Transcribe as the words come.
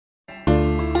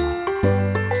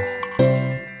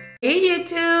Hey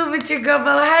YouTube, it's your girl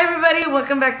Bella. Hi everybody,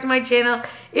 welcome back to my channel.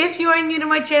 If you are new to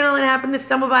my channel and happen to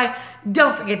stumble by,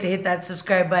 don't forget to hit that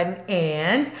subscribe button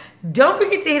and don't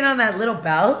forget to hit on that little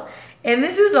bell. And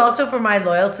this is also for my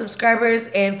loyal subscribers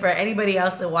and for anybody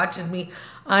else that watches me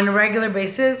on a regular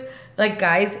basis. Like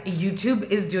guys,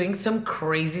 YouTube is doing some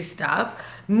crazy stuff.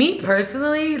 Me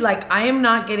personally, like I am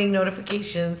not getting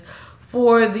notifications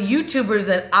for the YouTubers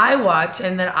that I watch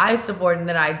and that I support and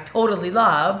that I totally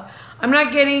love. I'm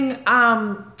not getting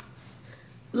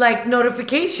like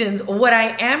notifications. What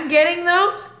I am getting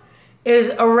though is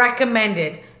a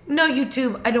recommended. No,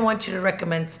 YouTube, I don't want you to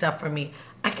recommend stuff for me.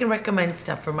 I can recommend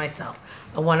stuff for myself.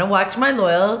 I want to watch my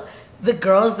loyal, the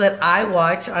girls that I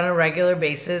watch on a regular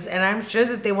basis, and I'm sure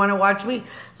that they want to watch me.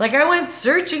 Like I went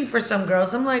searching for some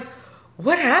girls. I'm like,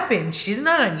 what happened? She's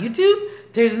not on YouTube?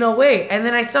 There's no way. And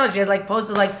then I saw she had like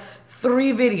posted like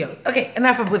 3 videos. Okay,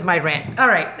 enough with my rant. All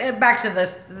right, back to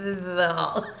this.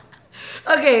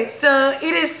 Okay, so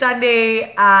it is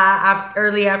Sunday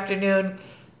early afternoon.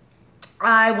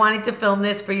 I wanted to film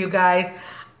this for you guys.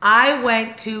 I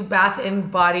went to Bath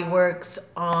and Body Works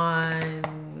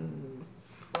on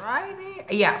Friday.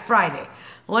 Yeah, Friday.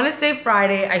 I want to say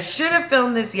Friday. I should have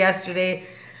filmed this yesterday,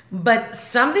 but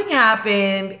something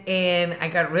happened and I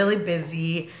got really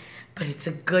busy. But it's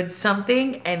a good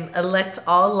something, and let's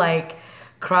all like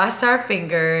cross our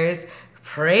fingers,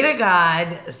 pray to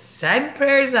God, send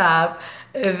prayers up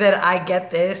that I get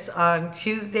this on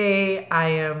Tuesday.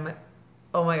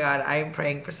 Oh my God, I am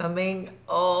praying for something.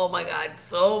 Oh my God,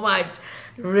 so much.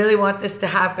 I really want this to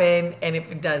happen, and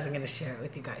if it does, I'm gonna share it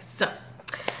with you guys. So,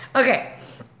 okay,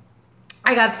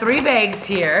 I got 3 bags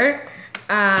here.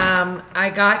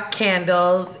 I got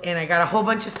candles, and I got a whole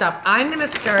bunch of stuff. I'm gonna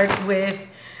start with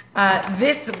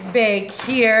this bag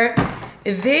here.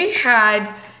 They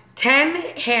had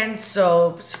 10 hand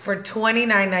soaps for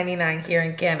 $29.99 here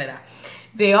in Canada.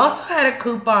 They also had a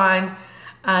coupon,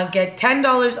 get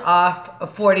 $10 off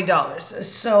 $40.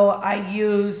 So I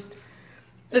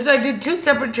did 2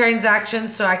 separate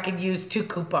transactions so I could use 2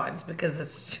 coupons because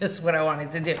that's just what I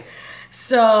wanted to do.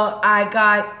 So I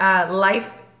got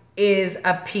Life is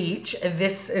a Peach.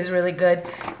 This is really good.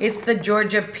 It's the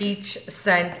Georgia Peach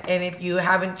scent, and if you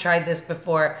haven't tried this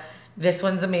before, this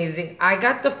one's amazing. I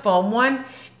got the foam one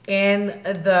and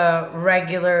the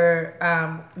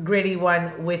regular gritty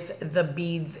one with the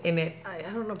beads in it. I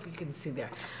don't know if you can see there.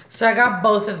 So I got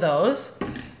both of those.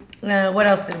 What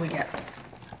else did we get?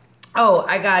 Oh,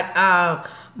 I got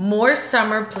More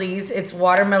Summer Please. It's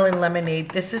watermelon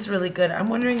lemonade. This is really good. I'm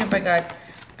wondering if I got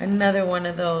another one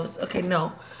of those. Okay,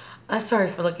 no. Sorry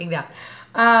for looking down.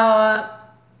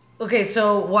 Okay,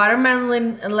 so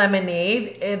watermelon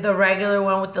lemonade, the regular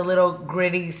one with the little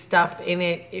gritty stuff in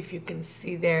it. If you can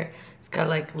see there, it's got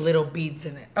like little beads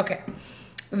in it. Okay,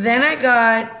 then I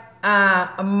got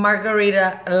a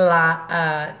margarita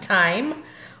thyme.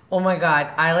 Oh my God,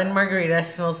 Island Margarita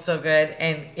smells so good.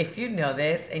 And if you know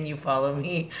this and you follow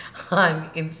me on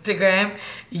Instagram,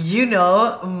 you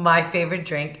know my favorite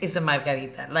drink is a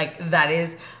margarita. Like that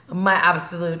is my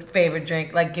absolute favorite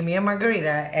drink. Like give me a margarita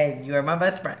and you're my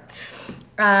best friend.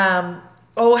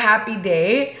 Oh Happy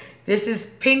Day. This is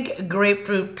pink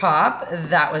grapefruit pop.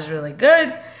 That was really good.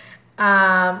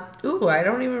 Ooh, I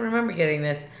don't even remember getting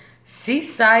this.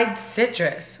 Seaside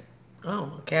Citrus.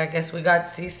 Oh, okay, I guess we got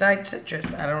Seaside Citrus.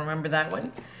 I don't remember that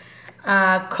one.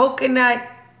 Coconut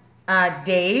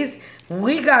Days.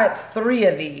 We got 3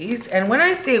 of these. And when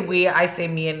I say we, I say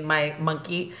me and my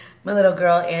monkey, my little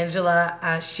girl,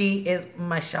 Angela. She is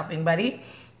my shopping buddy.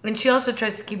 And she also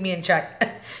tries to keep me in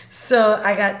check. So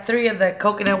I got 3 of the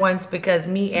coconut ones because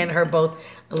me and her both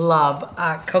love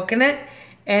coconut.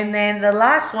 And then the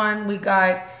last one we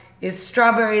got is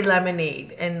strawberry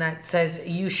lemonade, and that says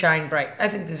you shine bright. I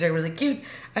think these are really cute.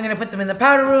 I'm gonna put them in the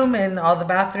powder room and all the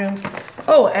bathrooms.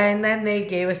 Oh, and then they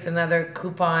gave us another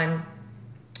coupon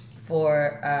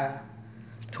for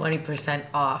 20%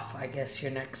 off, I guess, your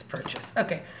next purchase.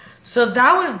 Okay, so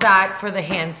that was that for the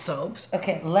hand soaps.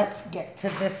 Okay, let's get to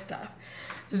this stuff.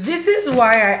 This is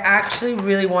why I actually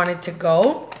really wanted to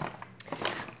go.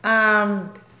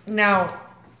 Now,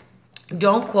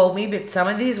 don't quote me, but some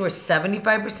of these were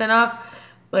 75% off,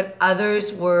 but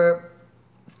others were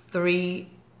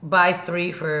buy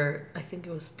 3 for, I think it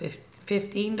was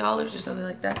 $15 or something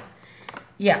like that.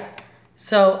 Yeah.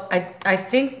 So I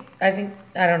think I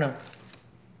don't know.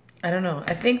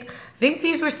 I think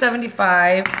these were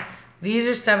 75. These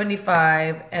are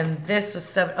 75, and this was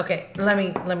 7. Okay, let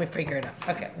me figure it out.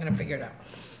 Okay, I'm gonna figure it out.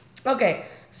 Okay,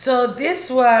 so this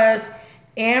was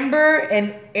Amber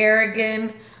and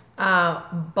Aragon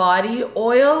body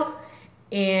oil,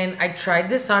 And I tried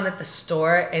this on at the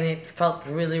store and it felt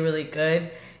really, really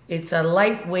good. It's a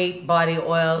lightweight body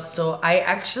oil. So I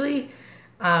actually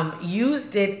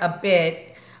used it a bit.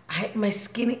 My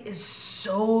skin is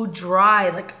so dry.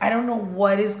 Like, I don't know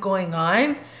what is going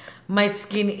on. My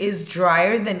skin is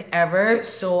drier than ever.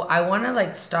 So I want to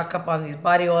like stock up on these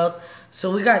body oils. So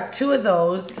we got 2 of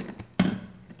those.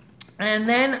 And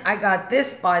then I got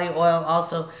this body oil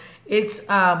also. It's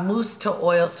mousse to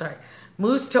oil,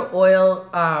 mousse to oil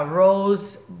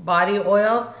rose body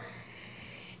oil.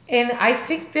 And I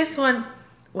think this one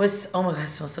was, oh my gosh, it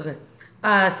smells so good.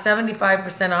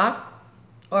 75% off.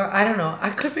 Or I don't know. I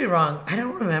could be wrong. I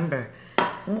don't remember.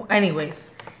 Anyways.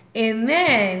 And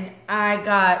then I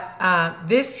got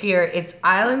this here. It's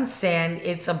Island Sand.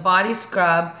 It's a body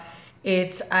scrub.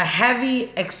 It's a heavy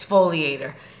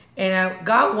exfoliator. And I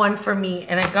got one for me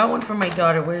and I got one for my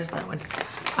daughter. Where's that one?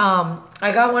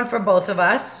 I got one for both of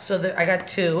us. So I got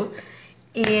 2.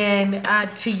 And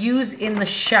to use in the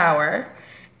shower.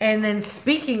 And then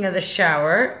speaking of the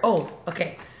shower. Oh,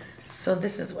 okay. So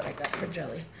this is what I got for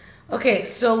Jelly. Okay,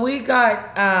 so we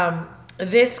got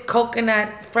this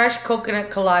fresh coconut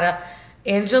colada,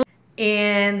 Angela.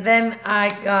 And then I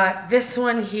got this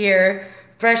one here,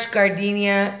 fresh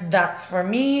gardenia, that's for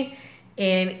me.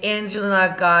 And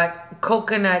Angela got cool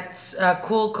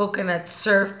coconut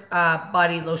surf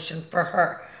body lotion for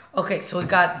her. Okay, so we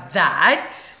got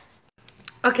that.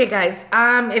 Okay, guys,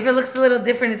 if it looks a little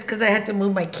different, it's because I had to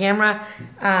move my camera.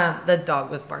 The dog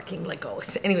was barking like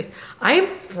always. Anyways, I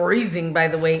am freezing, by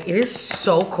the way. It is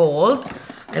so cold.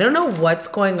 I don't know what's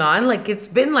going on. Like, it's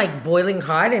been, like, boiling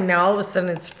hot, and now all of a sudden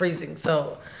it's freezing.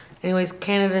 So, anyways,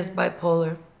 Canada's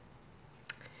bipolar.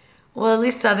 Well, at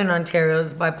least Southern Ontario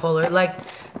is bipolar. Like,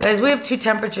 guys, we have 2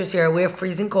 temperatures here. We have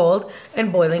freezing cold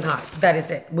and boiling hot. That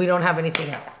is it. We don't have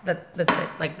anything else. That's it.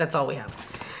 Like, that's all we have.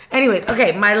 Anyways,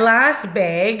 okay, my last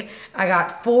bag, I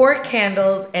got 4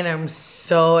 candles, and I'm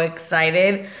so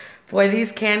excited for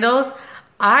these candles.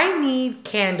 I need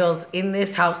candles in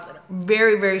this house that are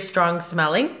very, very strong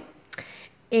smelling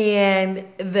and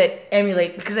that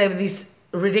emulate, because I have these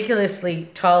ridiculously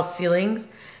tall ceilings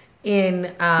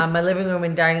in my living room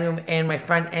and dining room and my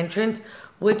front entrance,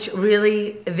 which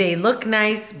really, they look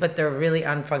nice, but they're really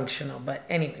unfunctional. But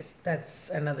anyways, that's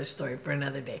another story for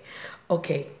another day.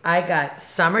 Okay, I got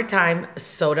Summertime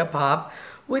Soda Pop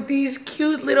with these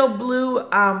cute little blue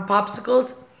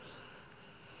popsicles.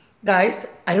 Guys,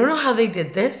 I don't know how they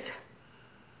did this.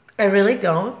 I really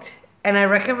don't. And I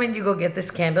recommend you go get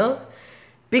this candle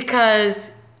because,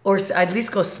 or at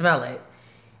least go smell it.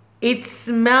 It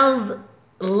smells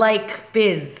like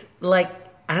fizz. Like,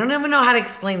 I don't even know how to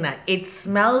explain that. It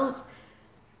smells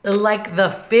like the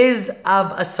fizz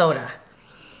of a soda.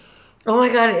 Oh my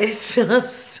God, it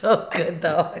smells so good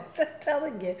though. I'm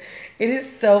telling you. It is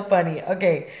so funny.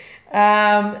 Okay.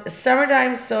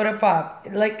 Summertime Soda Pop.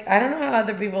 Like, I don't know how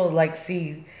other people like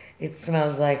see it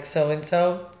smells like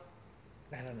so-and-so.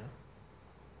 I don't know.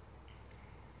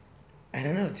 I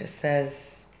don't know. It just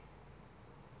says,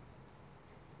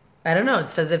 I don't know.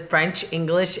 It says it French,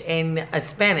 English, and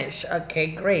Spanish. Okay,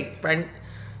 great.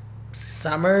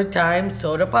 Summertime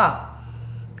Soda Pop.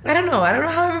 I don't know. I don't know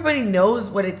how everybody knows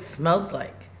what it smells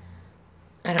like.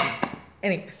 I don't know.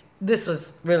 Anyways, this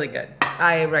was really good.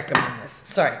 I recommend this.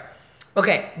 Sorry.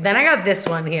 Okay, then I got this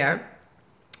one here.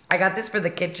 I got this for the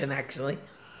kitchen, actually.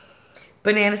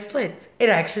 Banana splits. It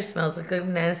actually smells like a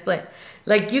banana split.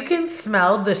 Like, you can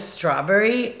smell the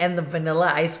strawberry and the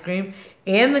vanilla ice cream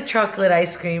and the chocolate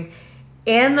ice cream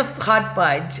and the hot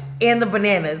fudge and the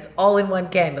bananas all in one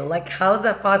candle. Like, how is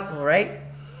that possible, right?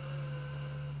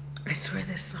 I swear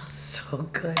this smells so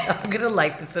good. I'm going to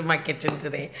light this in my kitchen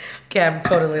today. Okay, I'm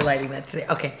totally lighting that today.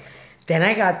 Okay, then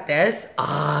I got this.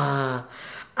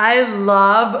 I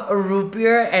love root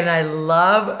beer and I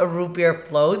love root beer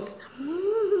floats.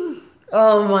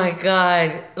 Oh my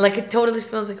God. Like, it totally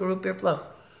smells like a root beer float.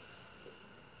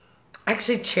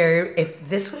 Actually, cherry, if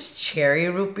this was cherry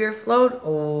root beer float,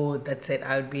 oh, that's it.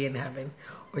 I would be in heaven.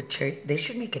 Or cherry, they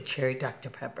should make a cherry Dr.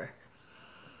 Pepper.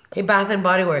 Hey, Bath and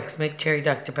Body Works, make cherry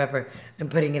Dr. Pepper. I'm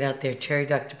putting it out there, cherry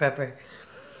Dr. Pepper.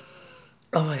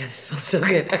 Oh my God, it smells so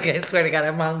good. Okay, I swear to God,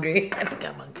 I'm hungry. I think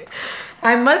I'm hungry.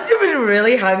 I must have been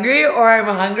really hungry, or I'm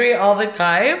hungry all the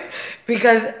time,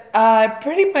 because I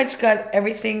pretty much got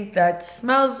everything that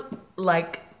smells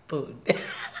like food.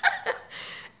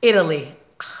 Italy.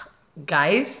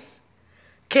 Guys.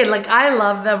 Okay, like, I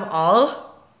love them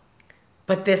all,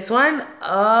 but this one,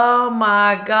 oh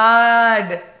my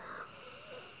God.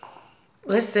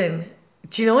 Listen,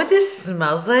 do you know what this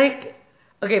smells like?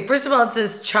 Okay, first of all, it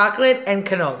says chocolate and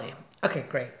cannoli. Okay,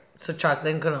 great. So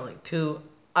chocolate and cannoli, 2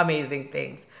 amazing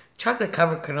things. Chocolate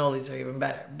covered cannolis are even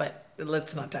better, but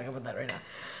let's not talk about that right now.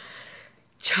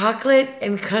 Chocolate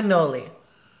and cannoli.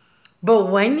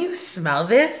 But when you smell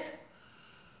this,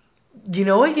 you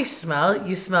know what you smell?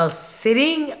 You smell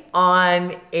sitting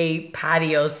on a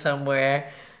patio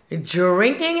somewhere,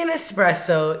 drinking an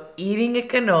espresso, eating a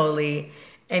cannoli,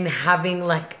 and having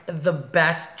like the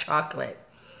best chocolate.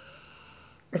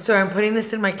 So I'm putting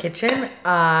this in my kitchen.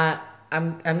 I'm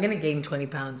gonna gain 20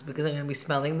 pounds because I'm gonna be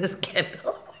smelling this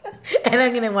candle. And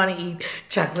I'm gonna want to eat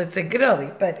chocolates and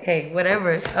cannoli. But hey,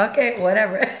 whatever. Okay,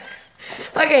 whatever.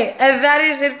 Okay, and that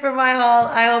is it for my haul.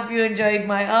 I hope you enjoyed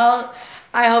my haul.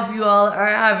 I hope you all are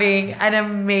having an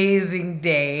amazing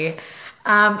day.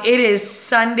 It is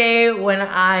Sunday when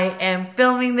I am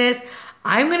filming this.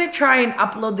 I'm gonna try and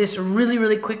upload this really,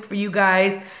 really quick for you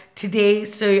guys today,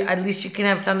 so at least you can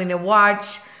have something to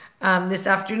watch this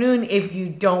afternoon. If you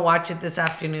don't watch it this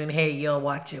afternoon, hey, you'll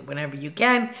watch it whenever you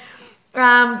can.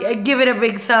 Give it a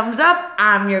big thumbs up.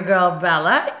 I'm your girl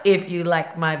Bella. If you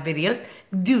like my videos,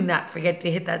 do not forget to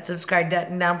hit that subscribe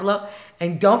button down below.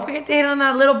 And don't forget to hit on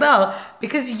that little bell,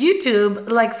 because YouTube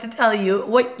likes to tell you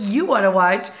what you want to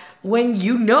watch when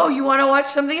you know you want to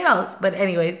watch something else. But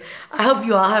anyways, I hope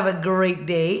you all have a great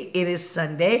day. It is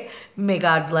Sunday. May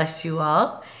God bless you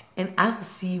all. And I will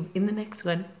see you in the next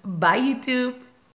one. Bye, YouTube.